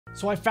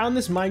So I found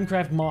this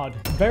Minecraft mod,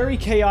 very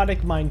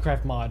chaotic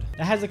Minecraft mod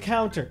that has a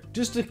counter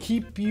just to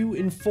keep you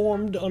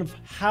informed of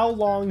how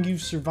long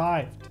you've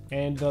survived.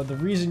 And the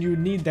reason you would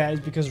need that is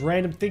because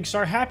random things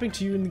start happening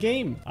to you in the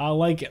game.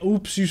 Like,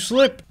 oops, you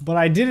slip, but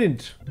I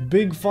didn't.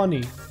 Big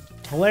funny.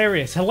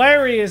 Hilarious.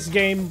 Hilarious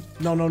game.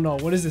 No, no, no.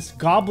 What is this?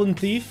 Goblin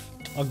thief?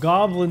 A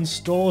goblin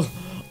stole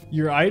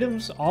your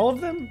items? All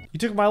of them? He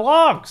took my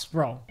logs,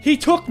 bro. He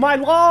took my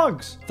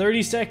logs!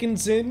 30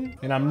 seconds in,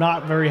 and I'm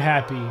not very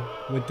happy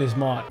with this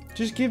mod.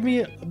 Just give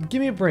me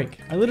a break.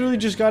 I literally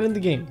just got in the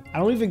game. I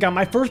don't even got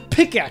my first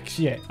pickaxe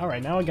yet. All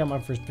right, now I got my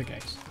first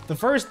pickaxe. The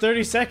first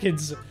 30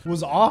 seconds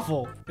was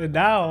awful, and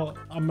now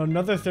I'm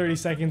another 30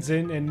 seconds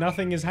in, and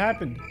nothing has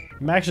happened.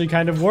 I'm actually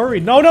kind of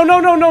worried. No, no, no,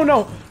 no, no,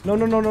 no! No,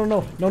 no, no, no,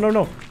 no, no, no,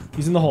 no.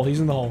 He's in the hole.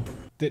 He's in the hole.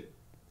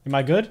 Am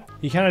I good?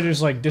 He kind of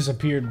just like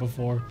disappeared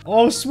before.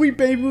 Oh, sweet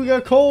baby, we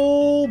got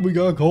coal. We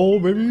got coal,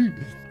 baby.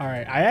 All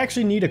right, I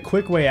actually need a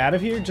quick way out of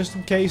here just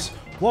in case.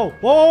 Whoa,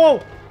 whoa, whoa,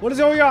 whoa. What is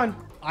going on?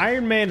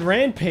 Iron Man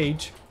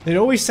Rampage. It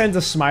always sends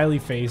a smiley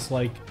face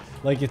like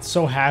it's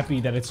so happy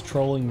that it's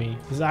trolling me.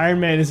 Because Iron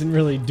Man isn't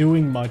really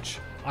doing much.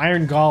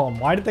 Iron Golem.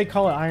 Why did they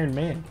call it Iron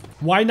Man?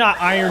 Why not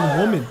Iron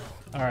Woman?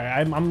 All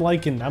right, I'm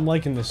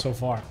liking this so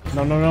far.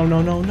 No, no, no,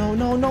 no, no, no,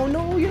 no, no,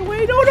 no. Get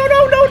away. No, no,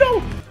 no, no,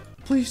 no.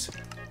 Please.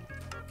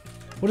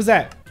 What is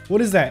that?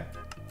 What is that?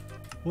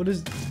 What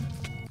is...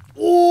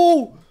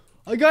 Oh!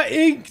 I got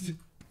inked!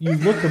 You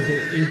look a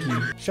bit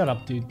inky. Shut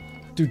up, dude.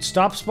 Dude,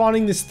 stop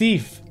spawning this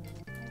thief.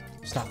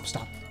 Stop,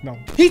 stop. No.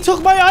 He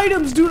took my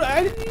items, dude!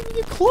 I didn't even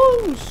get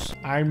close!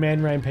 Iron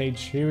Man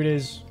Rampage. Here it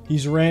is.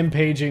 He's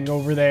rampaging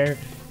over there.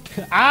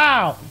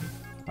 Ow!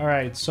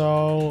 Alright,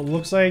 so...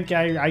 Looks like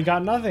I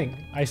got nothing.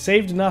 I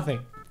saved nothing.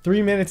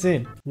 3 minutes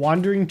in.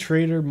 Wandering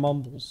Trader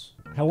mumbles.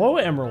 Hello,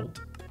 Emerald.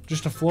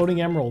 Just a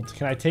floating emerald.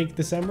 Can I take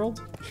this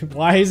emerald?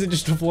 Why is it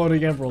just a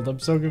floating emerald? I'm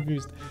so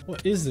confused.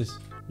 What is this?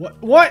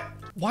 What?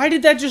 Why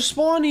did that just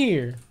spawn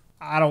here?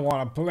 I don't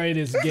want to play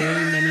this game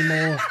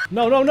anymore.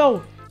 No, no,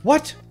 no.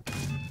 What?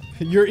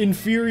 Your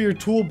inferior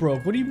tool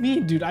broke. What do you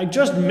mean, dude? I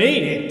just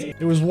made it.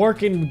 It was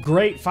working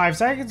great 5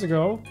 seconds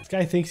ago. This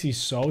guy thinks he's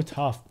so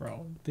tough,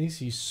 bro. Thinks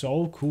he's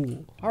so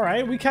cool. All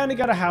right, we kind of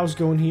got a house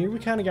going here. We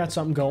kind of got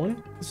something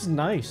going. This is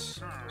nice.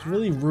 It's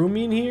really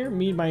roomy in here.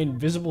 Me and my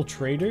invisible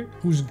trader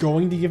who's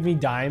going to give me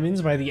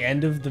diamonds by the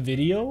end of the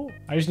video.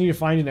 I just need to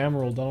find an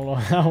emerald. I don't know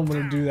how I'm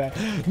going to do that.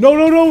 No,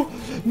 no, no.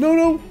 No,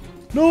 no.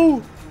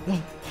 No.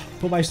 No.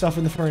 Put my stuff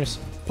in the furnace.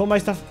 Put my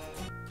stuff.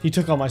 He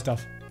took all my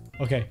stuff.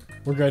 Okay,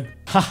 we're good.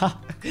 Haha,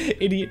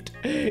 idiot.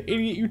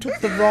 Idiot, you took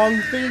the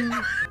wrong thing.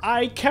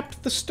 I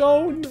kept the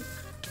stone.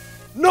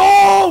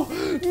 No!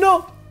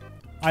 No!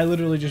 I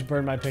literally just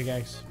burned my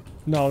pickaxe.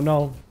 No,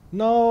 no.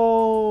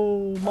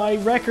 No! My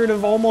record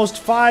of almost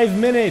 5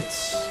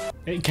 minutes.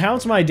 It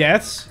counts my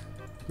deaths?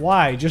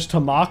 Why? Just to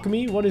mock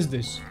me? What is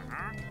this?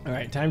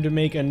 Alright, time to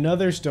make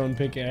another stone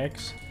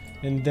pickaxe.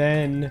 And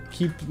then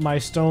keep my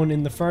stone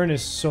in the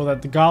furnace so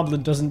that the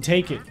goblin doesn't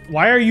take it.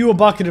 Why are you a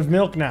bucket of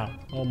milk now?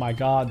 Oh my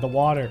god, the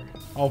water.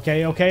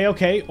 Okay, okay,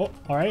 okay. Oh,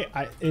 alright.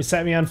 It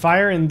set me on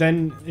fire and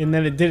then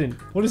it didn't.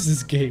 What is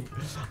this game?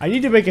 I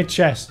need to make a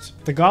chest.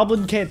 The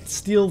goblin can't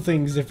steal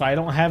things if I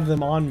don't have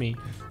them on me.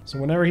 So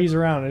whenever he's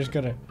around, I just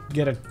gotta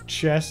get a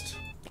chest.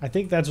 I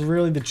think that's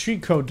really the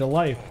cheat code to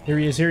life. Here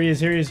he is, here he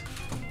is, here he is.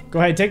 Go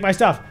ahead, take my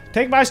stuff.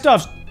 Take my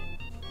stuff!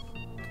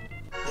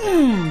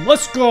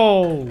 Let's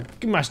go!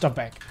 Give me my stuff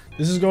back.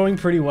 This is going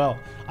pretty well.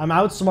 I'm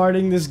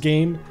outsmarting this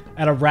game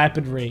at a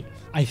rapid rate.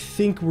 I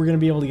think we're gonna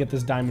be able to get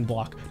this diamond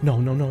block. No,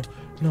 no, no.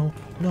 No,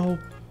 no.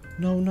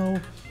 No, no.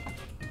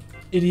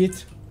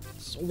 Idiot.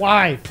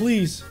 Why?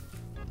 Please.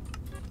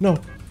 No.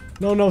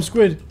 No, no,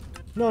 squid.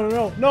 No, no,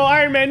 no. No,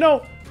 Iron Man,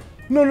 no!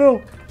 No, no,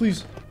 no.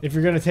 Please. If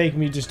you're gonna take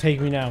me, just take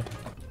me now.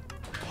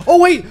 Oh,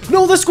 wait!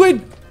 No, the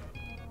squid!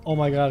 Oh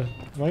my god.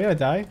 Am I gonna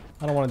die?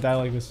 I don't want to die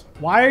like this.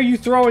 Why are you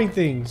throwing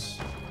things?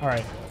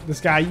 Alright,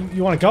 this guy,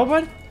 you want to go,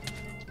 bud?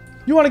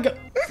 You want to go?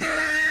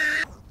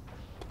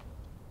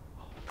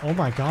 Oh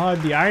my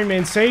god, the Iron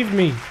Man saved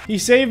me. He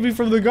saved me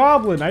from the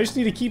goblin. I just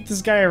need to keep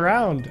this guy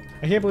around.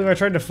 I can't believe I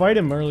tried to fight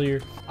him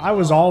earlier. I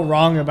was all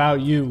wrong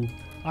about you.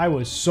 I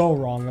was so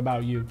wrong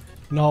about you.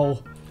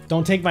 No,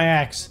 don't take my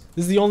axe.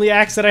 This is the only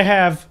axe that I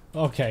have.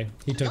 Okay,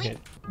 he took it.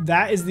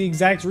 That is the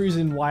exact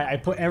reason why I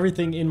put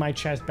everything in my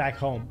chest back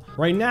home.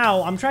 Right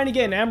now, I'm trying to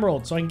get an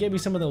emerald so I can get me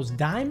some of those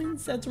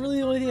diamonds. That's really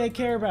the only thing I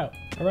care about.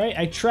 All right,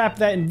 I trapped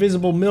that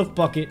invisible milk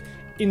bucket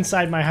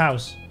inside my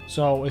house.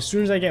 So as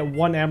soon as I get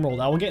 1 emerald,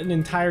 I will get an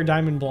entire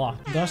diamond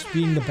block, thus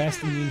being the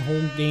best in the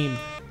whole game.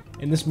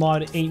 And this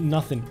mod ain't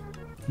nothing.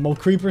 Mo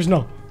creepers?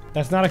 No,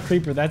 that's not a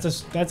creeper. That's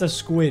a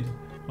squid.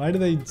 Why do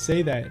they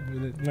say that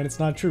when it's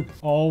not true?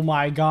 Oh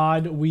my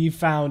god, we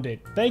found it.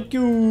 Thank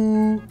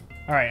you.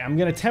 All right, I'm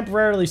gonna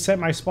temporarily set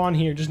my spawn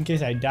here just in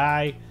case I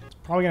die. It's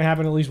probably gonna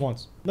happen at least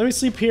once. Let me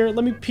sleep here.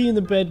 Let me pee in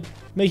the bed.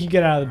 Make you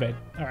get out of the bed.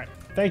 All right.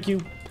 Thank you.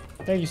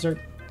 Thank you, sir.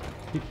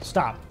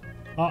 Stop.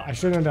 Oh, I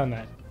shouldn't have done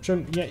that.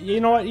 Shouldn't. Yeah. You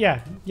know what?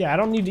 Yeah. Yeah. I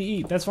don't need to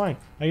eat. That's fine.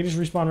 I can just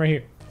respawn right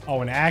here.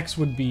 Oh, an axe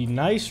would be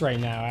nice right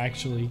now,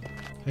 actually.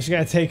 I just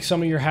gotta take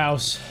some of your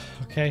house.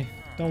 Okay,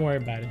 don't worry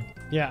about it.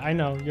 Yeah, I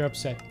know, you're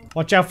upset.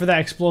 Watch out for that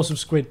explosive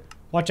squid.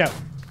 Watch out.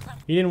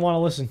 He didn't want to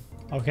listen.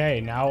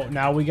 Okay,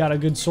 now we got a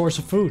good source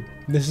of food.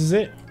 This is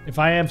it. If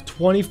I have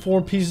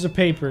 24 pieces of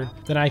paper,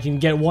 then I can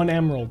get 1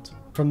 emerald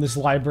from this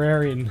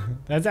librarian.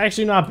 That's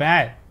actually not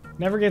bad.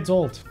 Never gets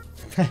old.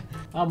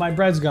 Oh, my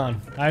bread's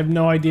gone. I have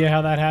no idea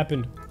how that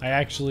happened. I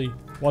actually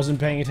wasn't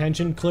paying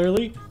attention,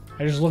 clearly.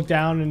 I just looked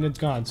down and it's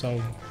gone,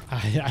 so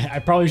I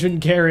probably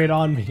shouldn't carry it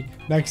on me.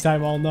 Next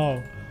time I'll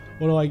know.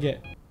 What do I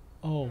get?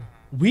 Oh,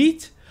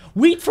 wheat?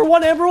 Wheat for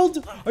 1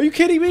 emerald? Are you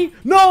kidding me?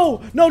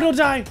 No! No, don't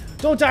die!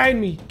 Don't die in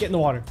me! Get in the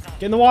water.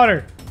 Get in the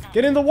water!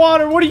 Get in the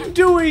water! What are you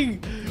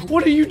doing?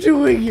 What are you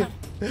doing?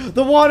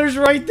 The water's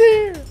right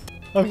there!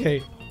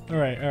 Okay.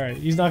 Alright, alright.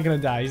 He's not gonna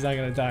die. He's not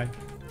gonna die.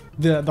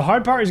 The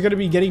hard part is gonna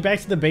be getting back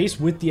to the base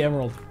with the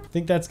emerald. I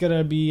think that's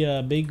gonna be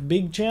a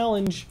big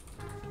challenge.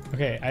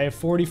 Okay, I have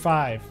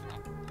 45.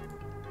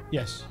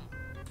 Yes.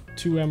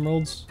 2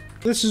 emeralds.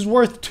 This is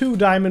worth 2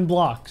 diamond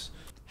blocks.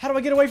 How do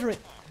I get away from it?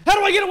 How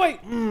do I get away?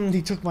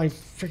 He took my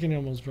freaking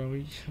emeralds,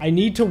 bro. I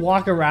need to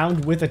walk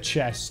around with a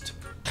chest.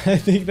 I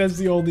think that's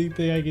the only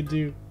thing I can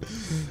do.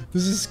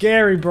 This is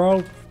scary,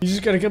 bro. He's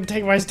just gonna come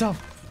take my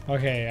stuff.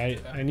 Okay,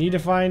 I need to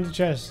find a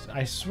chest.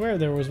 I swear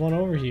there was one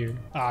over here.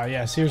 Ah,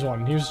 yes, here's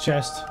one. Here's a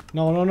chest.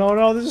 No, no, no,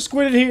 no. There's a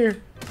squid in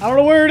here. I don't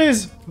know where it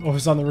is. Oh,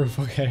 it's on the roof.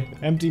 Okay.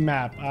 Empty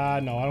map.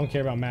 No, I don't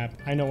care about map.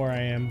 I know where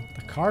I am.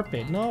 The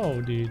carpet.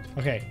 No, dude.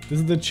 Okay, this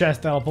is the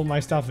chest that I'll put my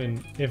stuff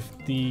in. If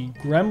the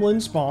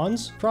gremlin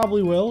spawns,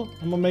 probably will.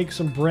 I'm gonna make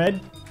some bread.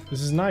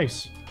 This is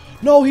nice.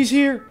 No, he's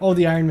here. Oh,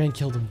 the Iron Man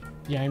killed him.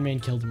 The Iron Man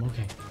killed him.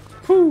 Okay.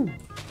 Whew.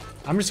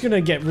 I'm just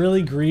gonna get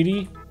really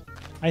greedy,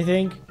 I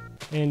think,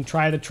 and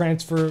try to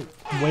transfer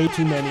way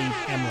too many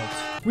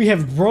emeralds. We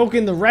have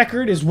broken the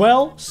record as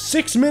well.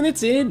 6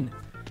 minutes in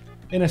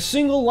a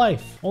single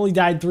life. Only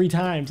died 3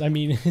 times. I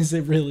mean, is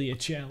it really a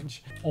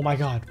challenge? Oh my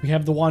god, we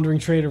have the wandering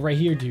trader right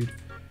here, dude.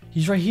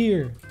 He's right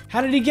here.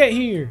 How did he get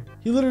here?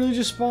 He literally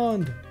just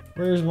spawned.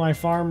 Where's my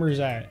farmers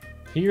at?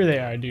 Here they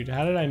are, dude.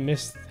 How did I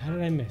miss? How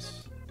did I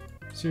miss?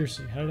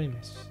 Seriously, how did I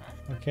miss?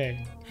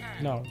 Okay.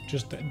 No,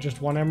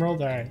 just 1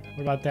 emerald? Alright,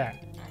 what about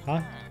that?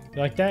 Huh? You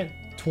like that?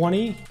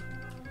 20?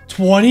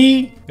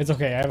 20? It's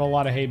okay, I have a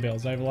lot of hay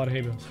bales. I have a lot of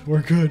hay bales.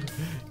 We're good.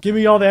 Give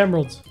me all the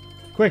emeralds.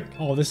 Quick.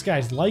 Oh, this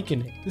guy's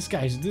liking it. This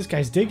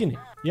guy's digging it.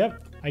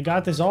 Yep. I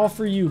got this all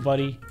for you,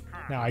 buddy.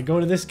 Now I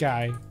go to this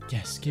guy.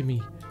 Yes, give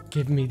me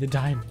the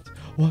diamond.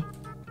 What?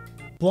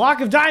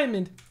 Block of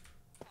diamond?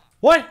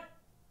 What?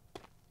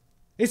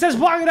 It says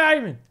block of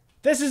diamond.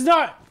 This is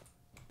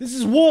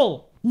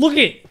wool. Look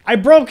it. I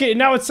broke it and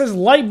now it says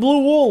light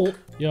blue wool.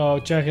 Yo,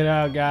 check it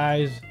out,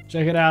 guys.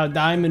 Check it out.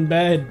 Diamond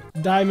bed.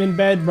 Diamond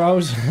bed,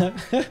 bros.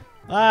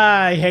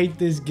 I hate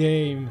this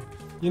game.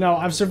 You know,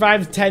 I've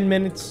survived 10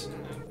 minutes.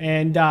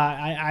 And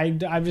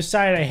I've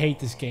decided I hate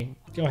this game.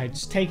 Go ahead,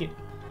 just take it.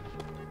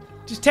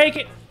 Just take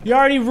it. You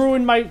already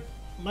ruined my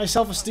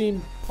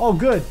self-esteem. Oh,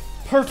 good.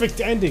 Perfect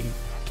ending.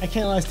 I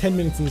can't last 10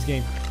 minutes in this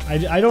game. I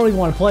don't even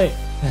want to play it.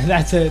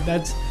 That's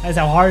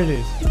how hard it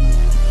is.